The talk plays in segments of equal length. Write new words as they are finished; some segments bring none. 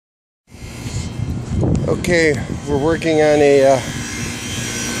Okay, we're working on a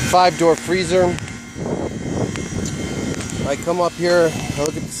 5-door freezer. I come up here, I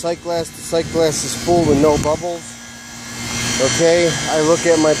look at the sight glass. The sight glass is full with no bubbles. Okay, I look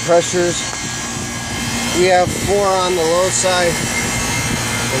at my pressures. We have 4 on the low side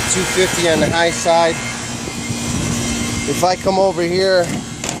and 250 on the high side. If I come over here,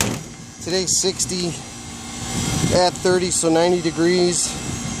 today's 60 at 30, so 90 degrees,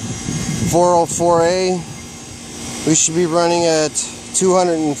 404A. We should be running at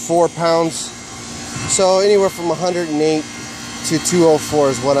 204 pounds. So anywhere from 108 to 204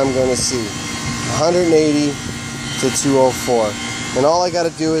 is what I'm going to see. 180 to 204. And all I got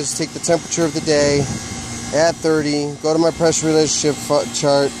to do is take the temperature of the day at 30, go to my pressure relationship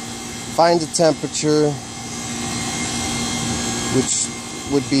chart, find the temperature, which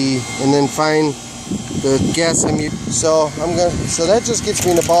would be, and then find the gas I'm using. So that just gets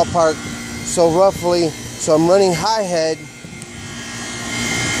me in the ballpark. So roughly, so I'm running high head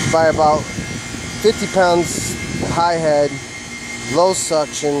by about 50 pounds high head, low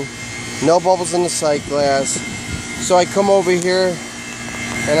suction, no bubbles in the sight glass. So I come over here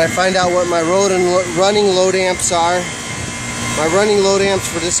and I find out what my running load amps are. My running load amps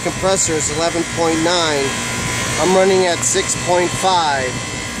for this compressor is 11.9. I'm running at 6.5.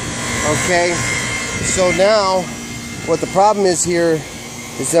 Okay, so now what the problem is here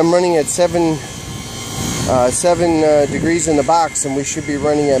is I'm running at 7 degrees in the box, and we should be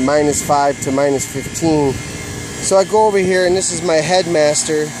running at -5 to -15. So I go over here, and this is my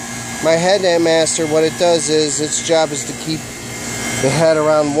headmaster. My headmaster, what it does is, its job is to keep the head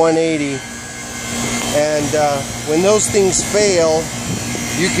around 180. And when those things fail,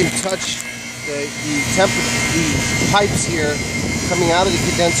 you can touch the pipes here coming out of the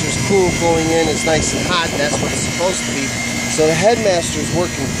condenser is cool, going in is nice and hot. That's what it's supposed to be. So the headmaster is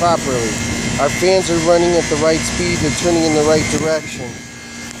working properly. Our fans are running at the right speed, they're turning in the right direction.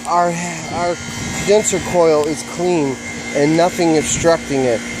 Our condenser coil is clean and nothing obstructing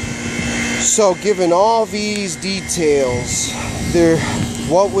it. So given all these details,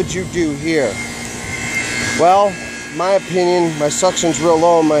 what would you do here? Well, my opinion, my suction's real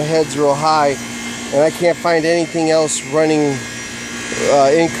low and my head's real high, and I can't find anything else running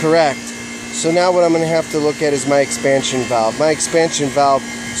incorrect. So now what I'm going to have to look at is my expansion valve. My expansion valve.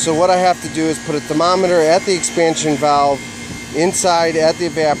 So what I have to do is put a thermometer at the expansion valve, inside at the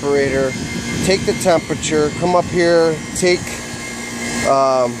evaporator, take the temperature, come up here, take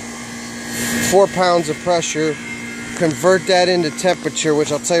 4 pounds of pressure, convert that into temperature,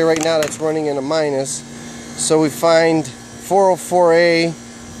 which I'll tell you right now that's running in a minus. So we find 404A,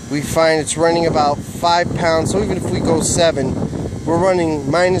 we find it's running about 5 pounds. So even if we go 7, we're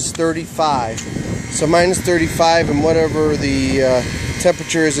running -35. So -35 and whatever the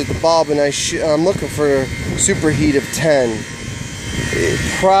temperature is at the bulb, and I'm looking for a superheat of 10.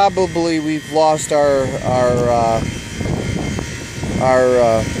 Probably we've lost our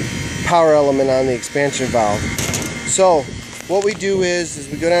power element on the expansion valve. So what we do is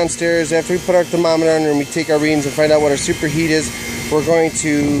we go downstairs after we put our thermometer under and we take our readings and find out what our superheat is. We're going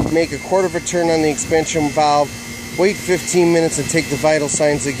to make a quarter of a turn on the expansion valve, wait 15 minutes and take the vital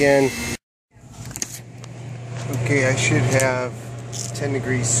signs again. Okay, I should have 10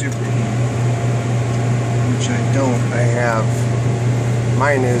 degrees superheat, which I don't. I have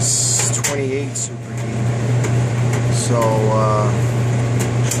 -28 superheat. So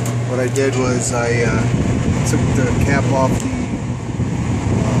what I did was I took the cap off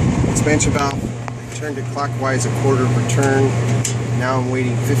the expansion valve, I turned it clockwise a quarter of a turn. Now I'm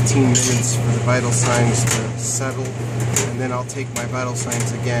waiting 15 minutes for the vital signs to settle, and then I'll take my vital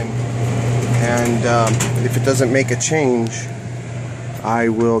signs again, and if it doesn't make a change, I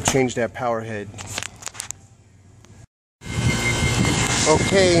will change that power head.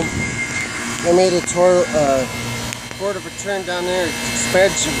 Okay, I made a quarter of a turn down there,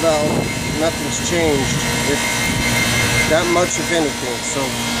 expansion valve, nothing's changed, not much of anything. So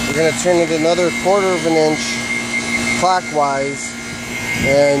we're going to turn it another quarter of an inch clockwise,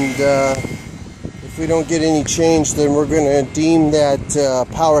 and if we don't get any change, then we're going to deem that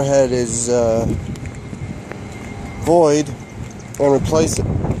power head is void and replace it.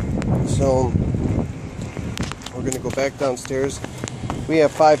 So we're going to go back downstairs. We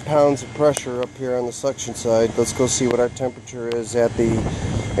have 5 pounds of pressure up here on the suction side. Let's go see what our temperature is at the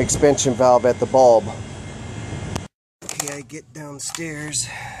expansion valve at the bulb. Okay, I get downstairs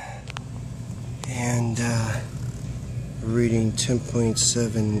and reading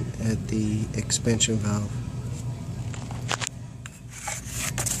 10.7 at the expansion valve.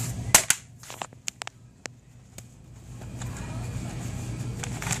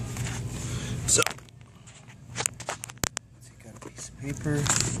 So paper.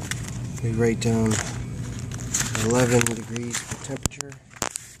 We write down 11 degrees for temperature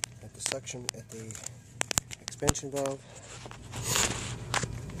at the suction, at the expansion valve.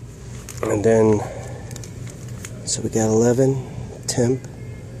 And then, so we got 11 temp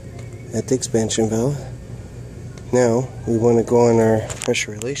at the expansion valve. Now we want to go on our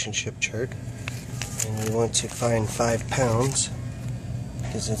pressure relationship chart, and we want to find 5 pounds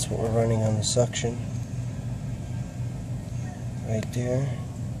because that's what we're running on the suction. Right there.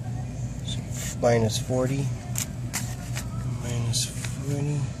 So minus 40. Minus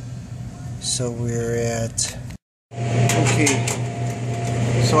 40. So we're at, okay,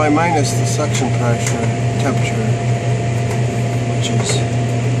 so I minus the suction pressure temperature, which is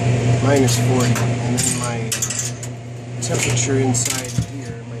minus 40, and then my temperature inside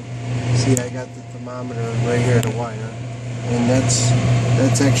here, see, I got the thermometer right here at the wire, and that's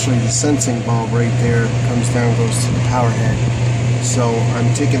actually the sensing bulb right there, comes down, goes to the power head. So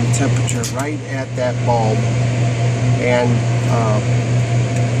I'm taking the temperature right at that bulb, and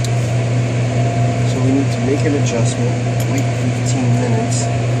so we need to make an adjustment, wait 15 minutes.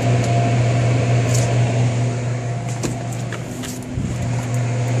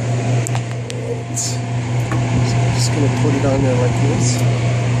 So I'm just going to put it on there like this,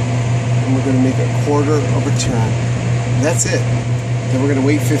 and we're going to make a quarter of a turn. That's it. Then we're going to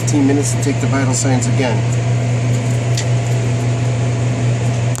wait 15 minutes and take the vital signs again.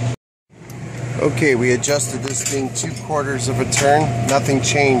 Okay, we adjusted this thing 2/4 of a turn. Nothing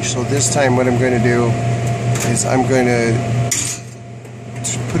changed. So this time what I'm going to do is I'm going to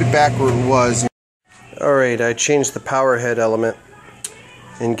put it back where it was. Alright, I changed the power head element.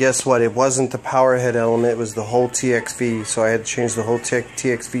 And guess what? It wasn't the power head element, it was the whole TXV. So I had to change the whole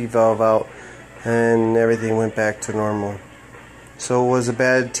TXV valve out, and everything went back to normal. So it was a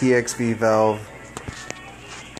bad TXV valve.